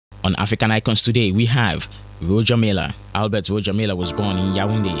On African Icons today, we have Roger Milla. Albert Roger Milla was born in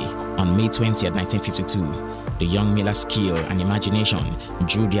Yaoundé on May 20, 1952. The young Milla's skill and imagination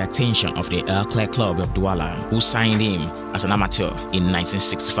drew the attention of the Éclair club of Douala, who signed him as an amateur in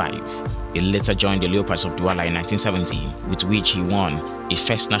 1965. He later joined the Leopards of Douala in 1970, with which he won his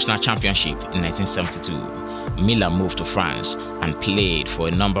first national championship in 1972. Milla moved to France and played for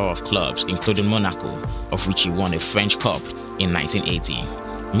a number of clubs, including Monaco, of which he won a French Cup in 1980.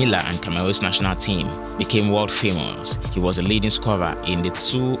 Milla and Cameroon's national team became world famous. He was a leading scorer in the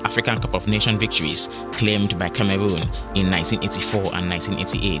 2 African Cup of Nations victories claimed by Cameroon in 1984 and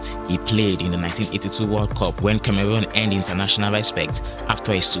 1988. He played in the 1982 World Cup when Cameroon earned international respect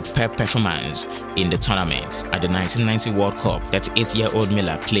after a superb performance in the tournament. At the 1990 World Cup, 38-year-old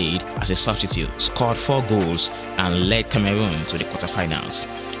Milla played as a substitute, scored 4 goals and led Cameroon to the quarterfinals.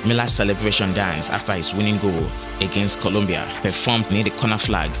 Milla's celebration dance after his winning goal against Colombia, performed near the corner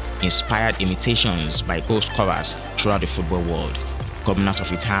flag, inspired imitations by goal scorers throughout the football world. Coming out of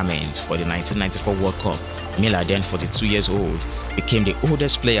retirement for the 1994 World Cup, Milla, then 42 years old, became the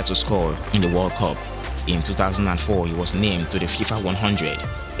oldest player to score in the World Cup. In 2004, he was named to the FIFA 100,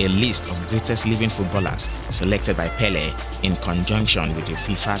 a list of greatest living footballers selected by Pelé in conjunction with the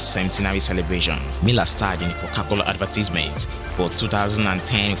FIFA's centenary celebration. Milla starred in the Coca-Cola advertisement for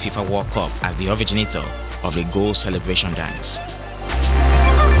 2010 FIFA World Cup as the originator of the goal celebration dance.